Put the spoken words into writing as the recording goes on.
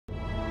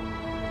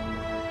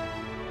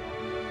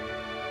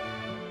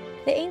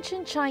The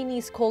ancient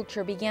Chinese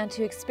culture began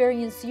to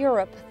experience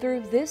Europe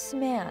through this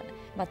man,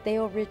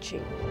 Matteo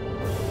Ricci.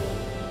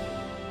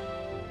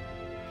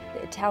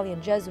 The Italian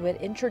Jesuit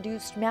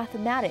introduced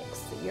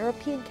mathematics, the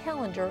European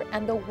calendar,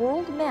 and the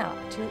world map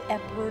to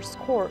Emperor's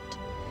court.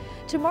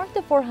 To mark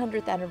the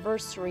 400th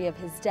anniversary of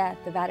his death,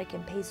 the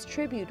Vatican pays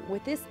tribute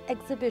with this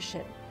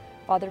exhibition,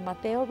 Father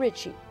Matteo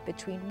Ricci,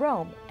 Between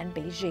Rome and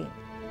Beijing.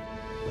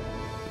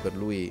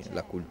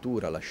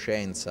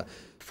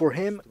 For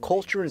him,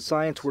 culture and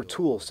science were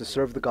tools to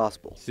serve the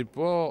gospel.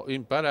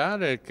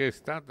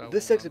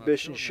 This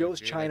exhibition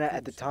shows China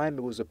at the time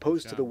it was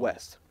opposed to the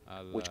West,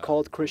 which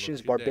called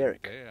Christians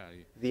barbaric,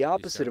 the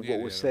opposite of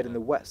what was said in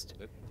the West,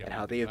 and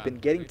how they have been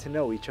getting to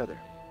know each other.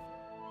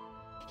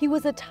 He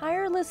was a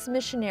tireless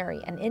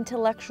missionary and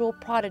intellectual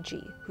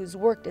prodigy whose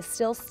work is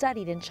still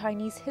studied in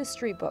Chinese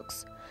history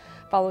books.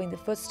 Following the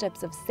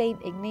footsteps of St.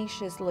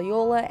 Ignatius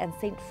Loyola and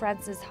St.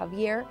 Francis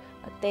Xavier,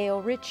 Matteo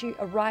Ricci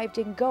arrived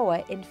in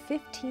Goa in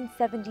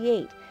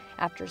 1578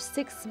 after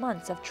 6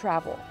 months of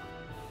travel.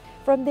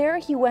 From there,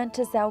 he went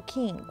to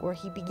Zhaoqing, where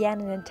he began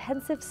an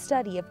intensive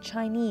study of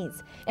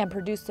Chinese and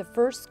produced the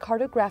first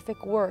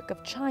cartographic work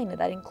of China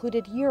that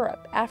included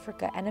Europe,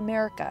 Africa, and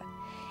America.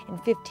 In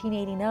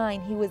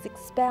 1589, he was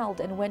expelled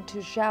and went to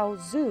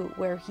Zhaozhou,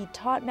 where he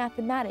taught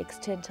mathematics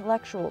to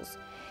intellectuals.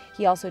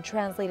 He also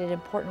translated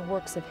important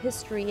works of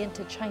history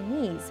into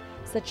Chinese,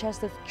 such as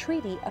the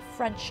Treaty of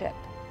Friendship.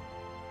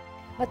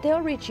 Matteo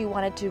Ricci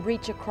wanted to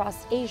reach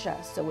across Asia,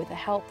 so with the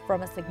help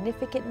from a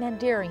significant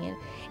Mandarin,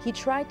 he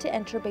tried to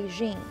enter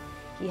Beijing.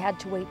 He had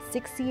to wait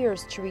 6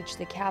 years to reach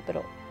the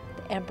capital.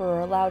 The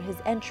emperor allowed his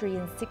entry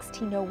in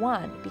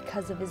 1601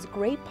 because of his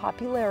great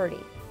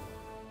popularity.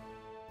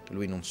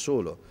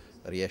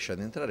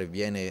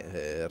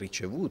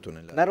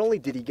 Not only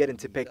did he get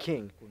into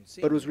Peking,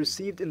 but was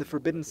received in the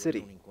Forbidden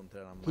City.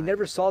 He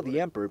never saw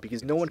the emperor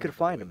because no one could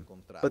find him,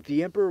 but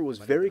the emperor was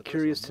very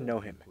curious to know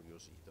him.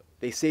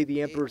 They say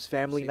the emperor's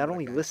family not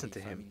only listened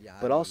to him,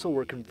 but also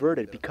were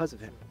converted because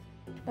of him.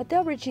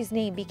 Matteo Ricci's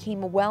name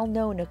became well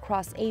known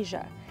across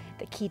Asia.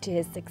 The key to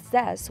his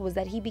success was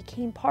that he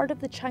became part of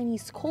the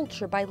Chinese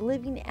culture by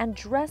living and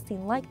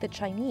dressing like the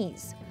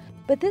Chinese.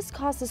 But this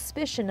caused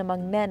suspicion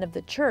among men of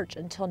the church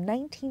until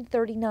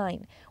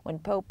 1939, when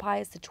Pope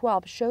Pius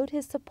XII showed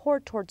his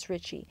support towards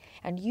Ricci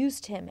and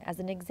used him as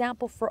an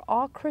example for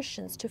all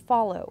Christians to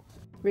follow.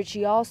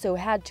 Ricci also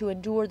had to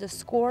endure the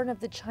scorn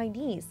of the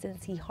Chinese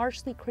since he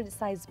harshly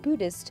criticized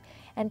Buddhists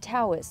and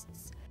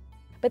Taoists.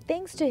 But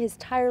thanks to his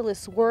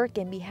tireless work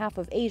in behalf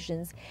of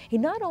Asians, he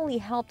not only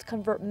helped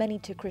convert many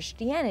to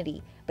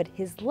Christianity, but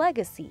his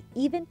legacy,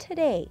 even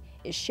today,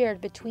 is shared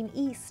between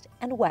East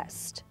and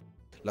West.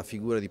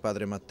 Matteo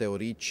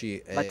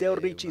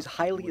Ricci is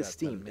highly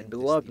esteemed and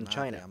beloved in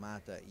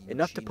China,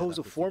 enough to pose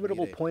a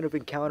formidable point of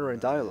encounter and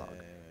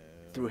dialogue.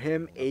 Through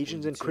him,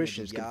 Asians and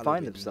Christians can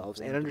find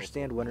themselves and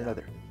understand one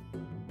another.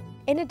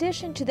 In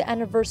addition to the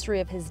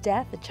anniversary of his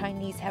death, the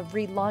Chinese have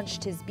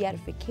relaunched his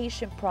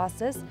beatification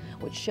process,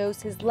 which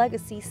shows his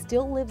legacy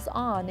still lives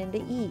on in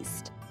the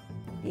East.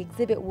 The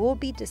exhibit will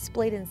be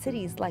displayed in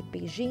cities like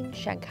Beijing,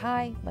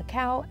 Shanghai,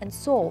 Macau, and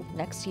Seoul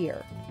next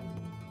year.